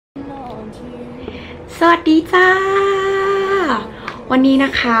สวัสดีจ้าวันนี้น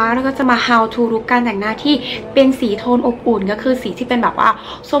ะคะเราก็จะมา how to ลุคการแต่งหน้าที่เป็นสีโทนอบอุ่นก็คือสีที่เป็นแบบว่า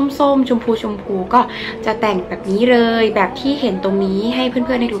ส้มๆชมพูก็จะแต่งแบบนี้เลยแบบที่เห็นตรงนี้ให้เ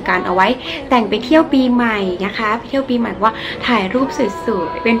พื่อนๆได้ดูกันเอาไว้แต่งไปเที่ยวปีใหม่นะคะไปเที่ยวปีใหม่ว่าถ่ายรูปสว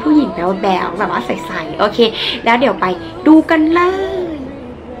ยๆเป็นผู้หญิงแบ๊วๆแบบว่าใสๆโอเคแล้วเดี๋ยวไปดูกันเลย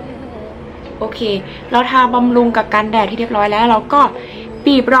โอเคเราทาบำรุงกับกันแดดที่เรียบร้อยแล้วเราก็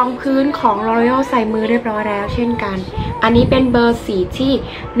บีบรองพื้นของ L'Oreal ใส่มือเรียบร้อยแล้วเช่นกันอันนี้เป็นเบอร์สีที่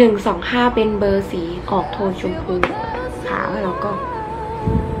125เป็นเบอร์สีออกโทนชมพูขาวแล้วเราก็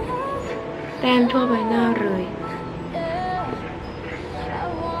แต้มทั่วใบหน้าเลย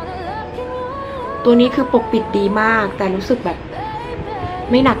ตัวนี้คือปกปิดดีมากแต่รู้สึกแบบ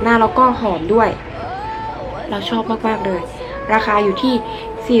ไม่หนักหน้าแล้วก็หอมด้วยเราชอบมากๆเลยราคาอยู่ที่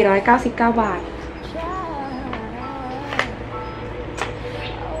499 บาท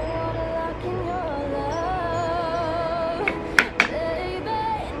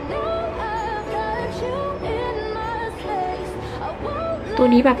ตั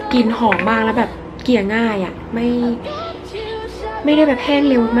วนี้แบบกลิ่นหอมมากแล้วแบบเกลี่ยง่ายอ่ะไม่ได้แบบแห้ง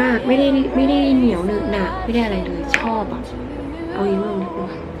เร็วมากไม่ได้เหนียวหนึบหนักไม่ได้อะไรเลยชอบอ่ะเอาอย่างนี้ลงดีกว่า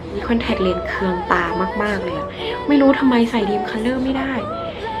มีคอนแทคเลนส์เคืองตามากๆเลยอ่ะไม่รู้ทำไมใส่ดีมคัลเลอร์ไม่ได้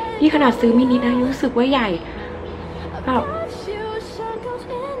นี่ขนาดซื้อมินินะรู้สึกว่าใหญ่แบบ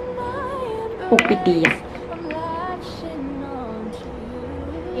ปกปิดดีอ่ะ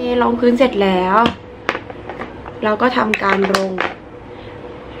รองพื้นเสร็จแล้วเราก็ทำการลง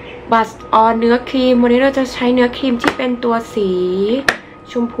บัสออนเนื้อครีมวันนี้เราจะใช้เนื้อครีมที่เป็นตัวสี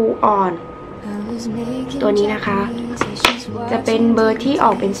ชมพูอ่อนตัวนี้นะคะจะเป็นเบอร์ที่อ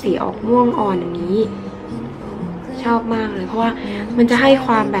อกเป็นสีออกม่วงอ่อนอย่างนี้ชอบมากเลยเพราะว่ามันจะให้ค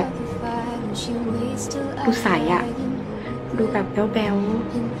วามแบบดูใสอะดูแบบแบ๊ว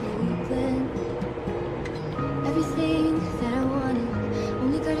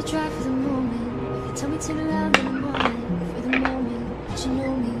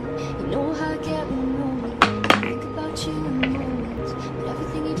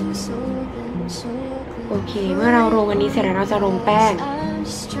โอเคเมื่อเราลงอันนี้เสร็จแล้วเราจะลงแป้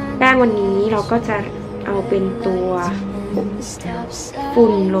งวันนี้เราก็จะเอาเป็นตัวฝุ่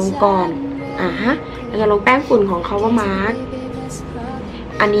นลงก่อนเราจะลงแป้งฝุ่นของเขาว่ามาร์ก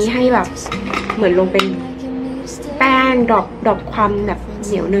อันนี้ให้แบบเหมือนลงเป็นแป้งดรอปความแบบเ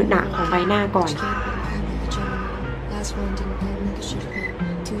หนียวเนอะหนะของใบหน้าก่อน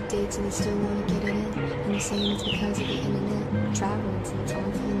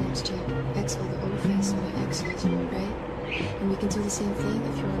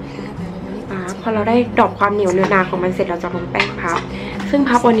พอเราได้ดรอปความเหนียวเนื้อหนาของมันเสร็จเราจะลงแป้งพับซึ่ง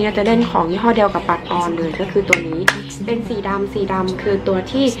พับวันนี้เราจะเล่นของยี่ห้อเดียวกับปัดออนเลยก็คือตัวนี้เป็นสีดำคือตัว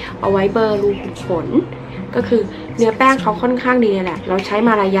ที่เอาไว้เบอร์รูขุมขนก็คือเนื้อแป้งเขาค่อนข้างดีเลยแหละเราใช้ม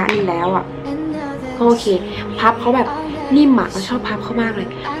าระยะนึงแล้วอ่ะโอเคพับเขาแบบนิ่มอ่ะเราชอบพับเขามากเลย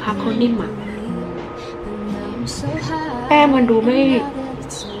พับเขานิ่มอ่ะแป้งมันดูไ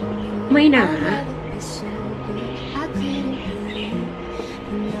ม่หนา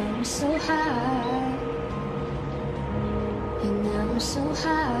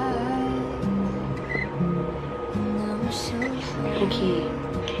โอเค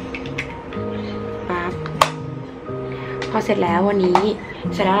ปั๊บพอเสร็จแล้ววันนี้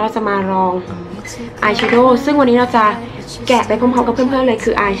เสร็จแล้วเราจะมาลองอายแชโดว์ซึ่งวันนี้เราจะแกะไปพร้อมๆกับเพื่อนๆเลย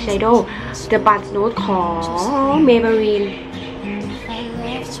คืออายแชโดว์ The Buds Nude ของ Maybelline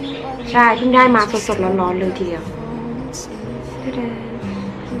ใช่เพิ่งได้มาสดๆร้อนๆเลยทีเดียว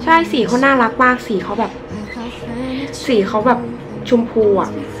ใช่สีเขาน่ารักมากสีเขาแบบชมพูอ่ะ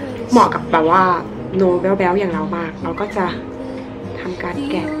เหมาะกับแบบว่าโนแบ๊วๆอย่างเรามากเราก็จะทำการ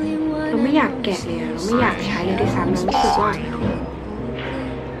แกะเราไม่อยากแกะเลยเราไม่อยากใช้เลยด้วยซ้ำเรารู้สึกว่า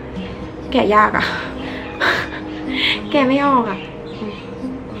แกะยากอ่ะ แกะไม่ออกอ่ะ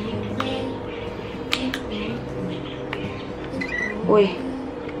โอ้ย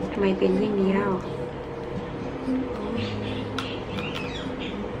ทำไมเป็นอย่างนี้เล่า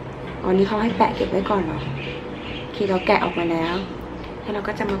อันนี้เขาให้แปะเก็บไว้ก่อนเหรอโอเคเราแกะออกมาแล้วแล้วเรา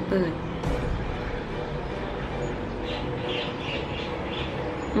ก็จะมาเปิด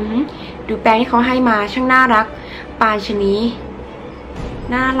ดูแป้งที่เขาให้มาช่างน่ารักปานชนี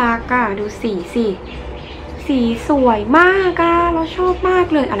น่ารักอ่ะดูสีสวยมากอ่ะเราชอบมาก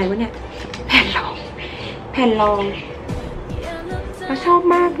เลยอะไรวะเนี่ยแผ่นรองเราชอบ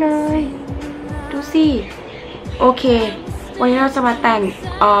มากเลยดูสิโอเควันนี้เราจะมาแต่ง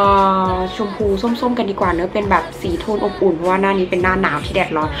ชมพูส้มๆกันดีกว่าเนอะเป็นแบบสีโทนอบอุ่นเพราะว่าหน้านี้เป็นหน้าหนาวที่แดด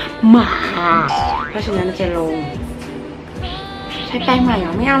ร้อนมากเพราะฉะนั้นจะลง ช้แป้งใหม่เหร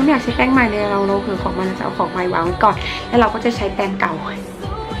อไม่เอาไม่อยากใช้แป้งใหม่เลยเราคือของมันจะเอาของใหม่วางไว้ก่อนแล้วเราก็จะใช้แป้งเก่า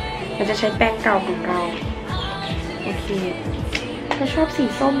เราจะใช้แป้งเก่าของเราโอเคเราชอบสี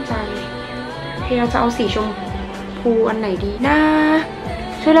ส้มจังโอเคเราจะเอาสีชมพูอันไหนดีนะ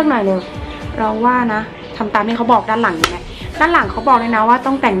ช่วยเลือกหน่อยเลยเราว่านะทำตามที่เขาบอกด้านหลังนี่แหละด้านหลังเขาบอกเลยนะว่า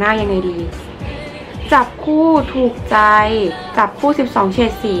ต้องแต่งหน้ายังไงดีจับคู่ถูกใจจับคู่12เฉ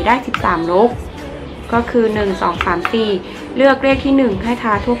ดสีได้13ลุคก็คือ1 2 3 4เลือกเลขที่1ให้ท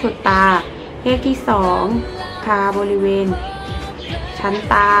าทั่วเปลือกตาเลขที่2ทาบริเวณชั้น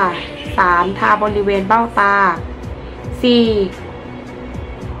ตา3ทาบริเวณเบ้าตา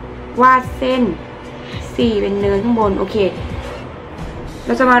4วาดเส้น4เป็นเนินข้างบนโอเคเร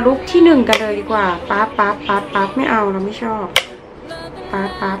าจะมาลุกที่1กันเลยดีกว่าปั๊บไม่เอาเราไม่ชอบ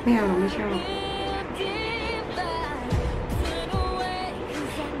ปั๊บไม่เอาเราไม่ชอบ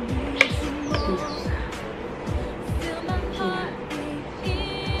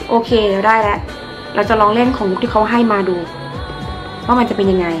โอเคได้แล้วเราจะลองเล่นของลุกที่เขาให้มาดูว่ามันจะเป็น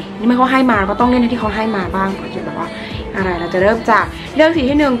ยังไงนี่ไม่เขาให้มาก็ต้องเล่นที่เขาให้มาบ้างก็จะแบบว่าอะไรเราจะเริ่มจากเลือกสี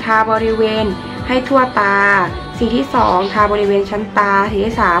ที่1ทาบริเวณให้ทั่วตาสีที่2ทาบริเวณชั้นตาสี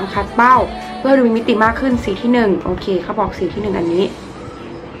ที่3คัดเบ้าเพื่อดูมีมิติมากขึ้นสีที่1โอเคเขาบอกสีที่1อันนี้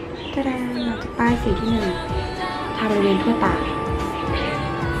จะได้เราจะป้ายสีที่1ทาบริเวณทั่วตา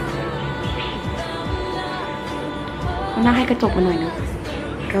เขาหน้าให้กระจกมาหน่อยนะ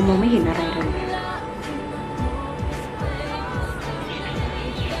เรามองไม่เห็นอะไรเลย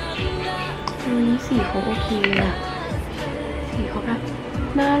สีเขาโอเคอะสีเขาแบบ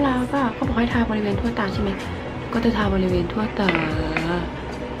น่ารักอะเขาบอกให้ทาบริเวณทั่วตาใช่ไหมก็จะทาบริเวณทั่วตา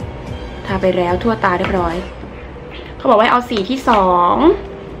ทาไปแล้วทั่วตาเรียบร้อยเขาบอกว่าเอาสีที่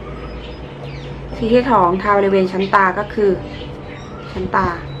2สีที่2ทาบริเวณชั้นตาก็คือชั้นตา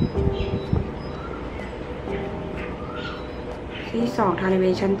สีที่2ทาบริเว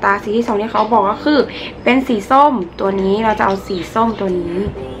ณชั้นตาสีที่2เนี่ยเขาบอกก็คือเป็นสีส้มตัวนี้เราจะเอาสีส้มตัวนี้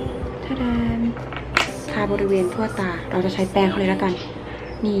ทาบริเวณทั่วตาเราจะใช้แปรงเขาเลยแล้วกัน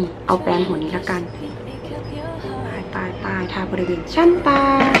นี่เอาแปรงหัวนี้แล้วกันปลายทาบริเวณชั้นตา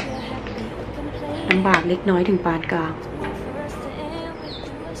ลำบากเล็กน้อยถึงปานกลาง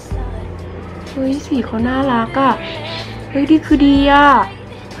เฮ้ยสีเขาน่ารักอะเฮ้ยดีคือดีอะ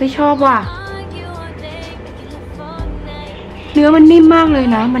เฮ้ยชอบว่ะเนื้อมันนิ่มมากเลย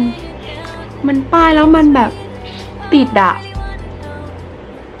นะมันป้ายแล้วมันแบบติดอะ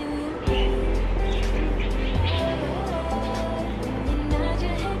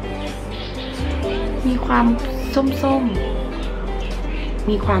มีความส้มๆ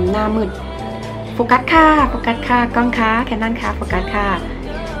มีความหน้ามืดโฟกัสค่ะกล้องค่ะแคนนอนค่ะโฟกัสค่ะ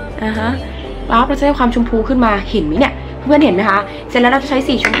ฮะแล้วเราจะได้ความชมพูขึ้นมาเห็นไหมเนี่ยเพื่อนเห็นไหมคะเสร็จแล้วเราจะใช้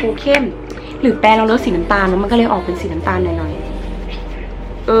สีชมพูเข้มหรือแปรงเราเลือกสีน้ำตาลแล้วมันก็เลยออกเป็นสีน้ำตาลหน่อย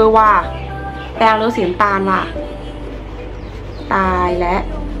ๆว่ะแปรงเลือกสีน้ำตาลว่ะตายและ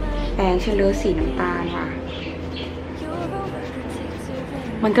แปรงเลือกสีน้ำตาลว่ะ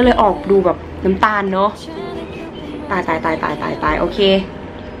มันก็เลยออกดูแบบน้ำตาลเนาะตายโอเค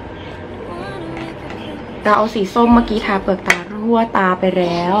เราเอาสีส้มเมื่อกี้ทาเปลือกตารั่วตาไปแ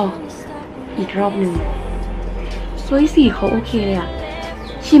ล้วอีกรอบหนึ่งสวยสีเขาโอเคเลยอะ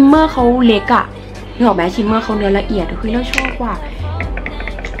ชิมเมอร์เขาเล็กอะนึกออกไหมชิมเมอร์เขาเนื้อละเอียดคือเราชอบว่ะ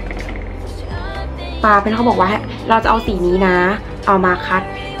ตาเป็นเขาบอกว่าเราจะเอาสีนี้นะเอามาคัด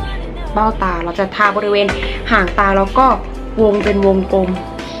เบ้าตาเราจะทาบริเวณห่างตาแล้วก็วงเป็นวงกลม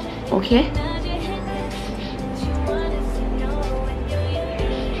โอเค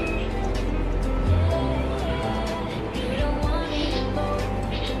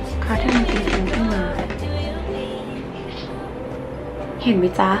ค่ะถ้ามันเป็นฟูขึ้นมาเห็นไหม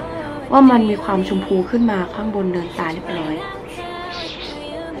จ๊ะว่ามันมีความชมพูขึ้นมาข้างบนเนินตาเรียบร้อย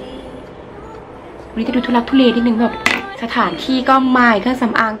วันนี้จะดูทุลักทุเลนิดนึงแบบสถานที่ก็ใหม่เครื่องส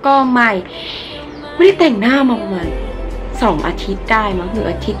ำอางก็ใหม่ไม่ได้แต่งหน้ามาประมาณ2 อาทิตย์ได้มั้งหรือ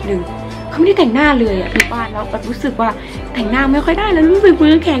อาทิตย์หนึ่งเขาไม่ได้แต่งหน้าเลยอะอยู่บ้านแล้วแบบรู้สึกว่าแต่งหน้าไม่ค่อยได้แล้วรู้สึกมื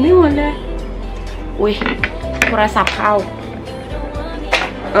อแข็งไม่หมดเลยอุ้ยโทรศัพท์เข้า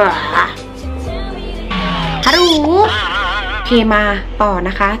ฮัลโหลโอเคมาต่อน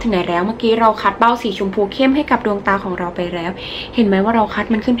ะคะถึงไหนแล้วเมื่อกี้เราคัดเบ้าสีชมพูเข้มให้กับดวงตาของเราไปแล้วเห็นไหมว่าเราคัด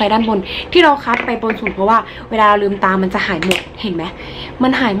มันขึ้นไปด้านบนที่เราคัดไปบนสุดเพราะว่าเวลาเราลืมตามันจะหายหมดเห็นไหมมั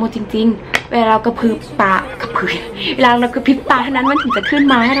นหายหมดจริงๆเวลาเรากระพริบตเวลาเรากระพริบตาเท่านั้นมันถึงจะขึ้น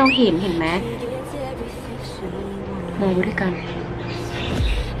มาให้เราเห็นไหมมองด้วยกัน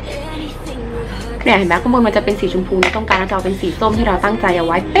เนี่ยเห็นไหมข้างบนมันจะเป็นสีชมพูตรงกลางเราจะเอาเป็นสีส้มที่เราตั้งใจเอา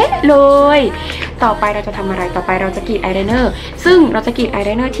ไว้เป๊ะเลยต่อไปเราจะทำอะไรต่อไปเราจะกรีดอายไลเนอร์ซึ่งเราจะกรีดอายไล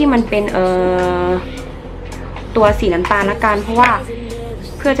เนอร์ที่มันเป็น ตัวสีน้ำตาลละกันเพราะว่า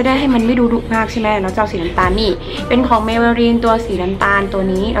เพื่อจะได้ให้มันไม่ดูดุมากใช่ไหมเราจะเอาสีน้ำตาลนี่เป็นของเมเวอรีนตัวสีน้ำตาลตัว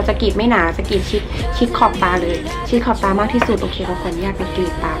นี้เราจะกรีดไม่หนาจะกรีดชิดขอบตาเลยชิดขอบตามากที่สุดโอเคเราขออนุญาตไปกรี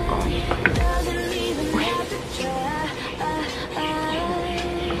ดตาก่อน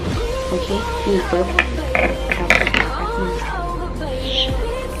โอเคนี่ปึ๊บ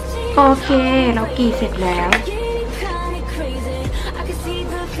โอเคเรากรีดเสร็จแล้ว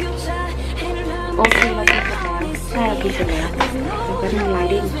โอเคเรากรีดเสร็จแล้วใช่เรากรีดเสร็จแล้วเราก็ทำไล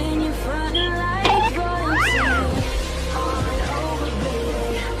ดิ้ง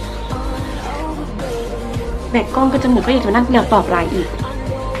แบกกล้องก็จมูกก็อยากจะนั่งเดี๋ยวตอบลายอีก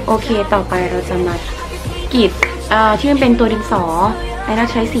โอเคต่อไปเราจะมากรีดที่มันเป็นตัวดินสอไอ้เรา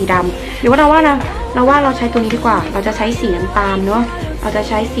ใช้สีดำหรือว่าเราว่าเราใช้ตัวนี้ดีกว่าเราจะใช้สีน้ำตาลเนาะเราจะ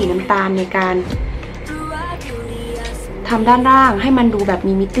ใช้สีน้ำตาลในการทำด้านล่างให้มันดูแบบ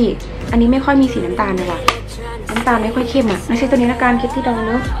มีมิติอันนี้ไม่ค่อยมีสีน้ำตาลเลยว่ะน้ำตาลไม่ค่อยเข้มอ่ะไม่ใช่ตัวนี้ละกันคิตตี้ดอ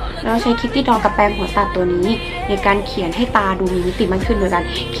เนาะเราใช้คิตตี้ดอกับแปรงหัวตัดตัวนี้ในการเขียนให้ตาดูมีมิติมากขึ้นโดยการ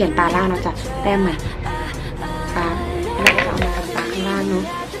เขียนตาล่างเราจะแต้มใหม่ตาเราจะเอามาทำตาข้างล่างเนาะ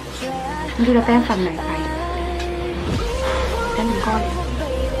ไม่รู้เราแต้มฝั่งไหนไปแต้มหนึ่งก้อน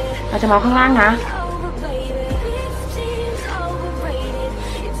เราจะมาข้างล่างนะ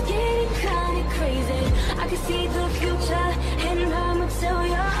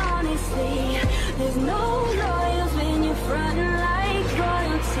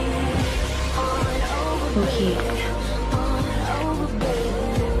โอเค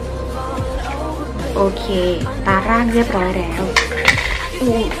โอเคตาร่างเรียบร้อยแล้ว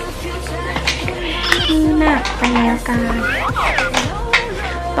หนักไปแล้วกัน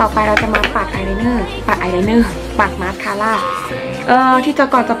ต่อไปเราจะมาปัดอายไลเนอร์ปัดมาสคาร่าที่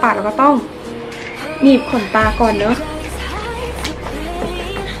ก่อนจะปัดเราก็ต้องหนีบขนตาก่อนเนอะ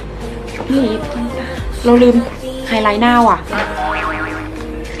หนีบขนตาเราลืมไฮไลท์หน้าว่ะ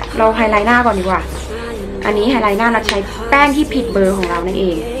เราไฮไลท์หน้าก่อนดีกว่าอันนี้ไฮไลท์หน้าเราใช้แป้งที่ผิดเบอร์ของเรานั่นเอ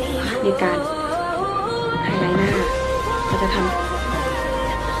งในการไฮไลท์หน้าเราจะทำ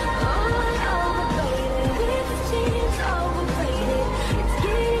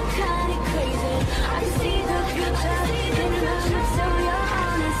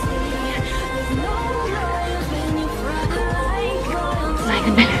ไล่กั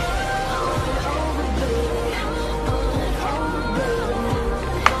นไปเลย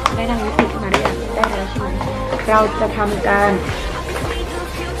ได้ดังนี้ติดมาได้ยังได้แล้วใช่ไหมเราจะทำการ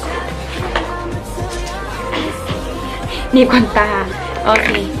หนีบขนตาโอเค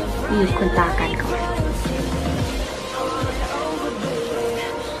หนีบขนตากันก่อน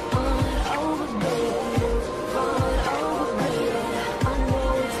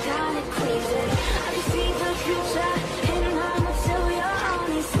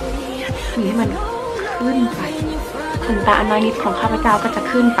ให้มันขึ้นไปขนตาอันน้อยนิดของข้าพเจ้าก็จะ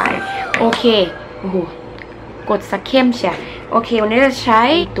ขึ้นไปโอเคโอ้โหกดสักเข้มเชียโอเควันนี้จะใช้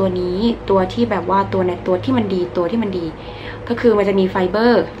ตัวนี้ตัวที่แบบว่าตัวที่มันดีก็คือมันจะมีไฟเบอ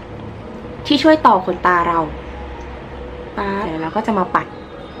ร์ที่ช่วยต่อขนตาเราเดี๋ยวเราก็จะมาปัด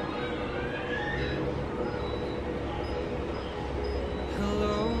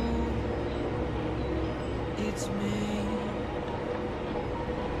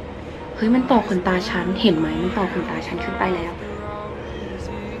เฮ้ยมันต่อขนตาฉันเห็นไหมมันต่อขนตาฉันขึ้นไปแล้ว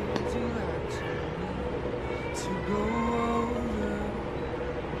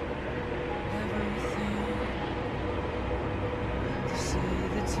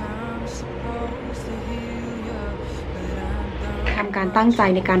ทำการตั้งใจ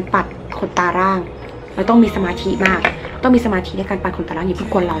ในการปัดขนตาล่างเราต้องมีสมาธิมากต้องมีสมาธิในการปัดขนตาล่างอย่าเพิ่ง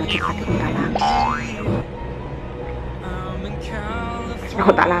กวนเราจะปัดขนตาล่างข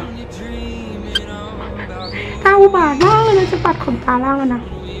นตาล่างตาอุบาทมากเลยนะจะปัดขนตาล่างแล้วนะ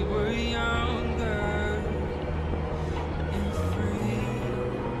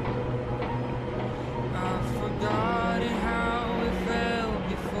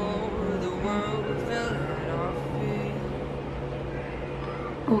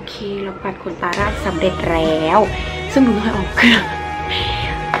โอเคเราปัดขนตาล่างสำเร็จแล้วซึ่งดูไม่ค่อยออก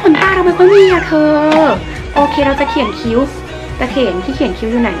ขนตาเราไม่ค่อยมีอะเธอโอเคเราจะเขียนคิ้วที่เขียนคิ้ว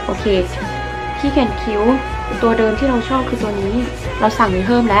อยู่ไหนโอเคที่เขียนคิ้วตัวเดิมที่เราชอบคือตัวนี้เราสั่งไปเ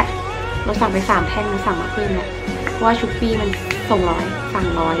พิ่มแล้วเราสั่งไป3แท่งเราสั่งมาเพิ่มแล้วเพราะว่าชุปปี้มันส่งสั่ง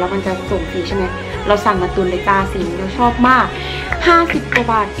100แล้วมันจะส่งฟรีใช่ไหมเราสั่งมาตุนเลยจ้าสีเราชอบมาก50 กว่า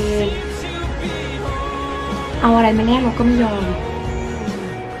บาทเองเอาอะไรมาแน่เราก็ไม่ยอม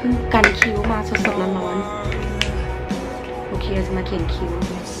เพิ่งกันคิ้วมาสดๆร้อนๆโอเคเราจะมาเขียนคิ้ว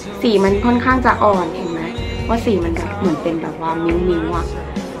สีมันค่อนข้างจะอ่อนเห็นไหมว่าสีมันแบบเหมือนเป็นแบบว่ามิ้วอะ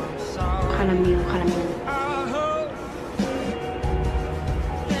คาราเมล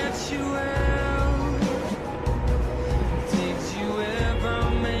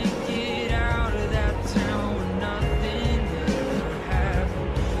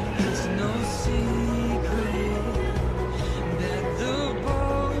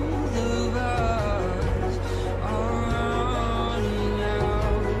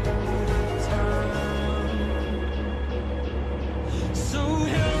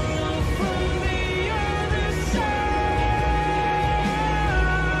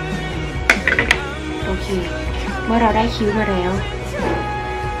เมื่อเราได้คิ้วมาแล้ว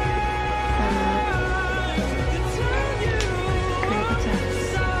เราก็จะ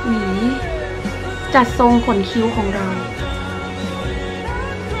หวีจัดทรงขนคิ้วของเรา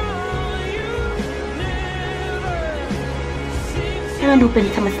ให้มันดูเป็น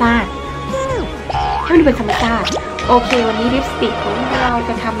ธรรมชาติโอเควันนี้ลิปสติกของเราจ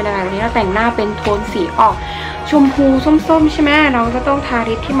ะทำเป็นอะไรวันนี้เราแต่งหน้าเป็นโทนสีออกชมพูส้มๆใช่ไหมเราก็ต้องทา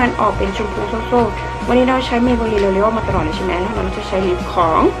ลิปที่มันออกเป็นชมพูส้มๆวันนี้เราใช้เมเบลีนโรเลโอมาตลอดเลยใช่ไหมแล้วเราจะใช้ลิปข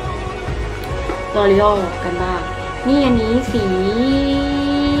องโรเลโอกันบ้างนี่อันนี้สี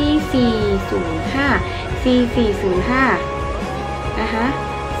405นะคะ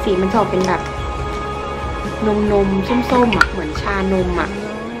สีมันจะออกเป็นแบบนมส้มๆอ่ะเหมือนชานมอ่ะ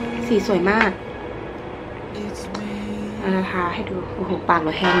สีสวยมากนะคะให้ดูโอ้โหปากเร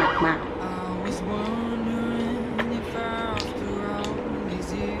าแห้งหนักมาก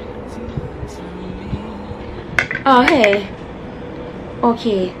โอเค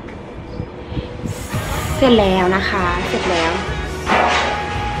เสร็จแล้วนะคะเสร็จแล้ว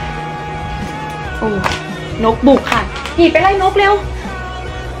โอ้นกบุกค่ะหนีไปไล่นกเร็ว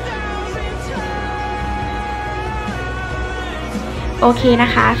โอเคนะ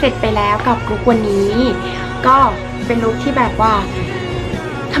คะเสร็จไปแล้วกับลุควันนี้ก็เป็นลุคที่แบบว่า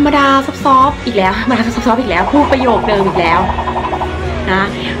ธรรมดาซอฟๆอีกแล้วพูดประโยคเดิมอีกแล้วนะ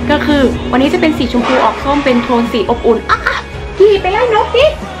ก็คือวันนี้จะเป็นสีชมพูออกส้มเป็นโทนสีอบอุ่นขี่ไปไล่นกดิ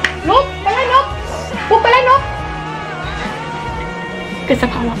นกไปไล่นกปุ๊บไปไล่นกเกิดส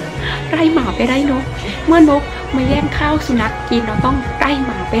ภาวะไล่หมาไปไล่นกเมื่อนกมาแย่งข้าวสุนัขกินเราต้องไล่ห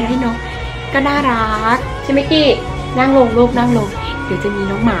มาไปไล่นกก็น่ารักใช่ไหมกี้นั่งลงลูกนั่งลงเดี๋ยวจะมี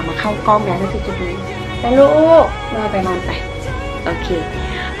น้องหมามาเข้ากล้องแล้วจะดูแต่ลูกนอนไปโ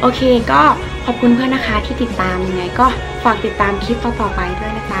อเคก็ขอบคุณเพื่อนนะคะที่ติดตามยังไงก็ฝากติดตามคลิปต่อไปด้ว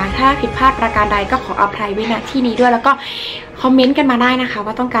ยนะจ๊ะถ้าผิดพลาดประการใดก็ขออภัยไว้ณที่นี้ด้วยแล้วก็คอมเมนต์กันมาได้นะคะ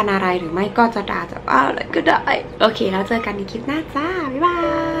ว่าต้องการอะไรหรือไม่ก็จะด่าจะว่าอะไรก็ได้โอเคแล้วเจอกันในคลิปหน้าจ้าบ๊ายบา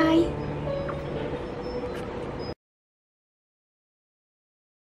ย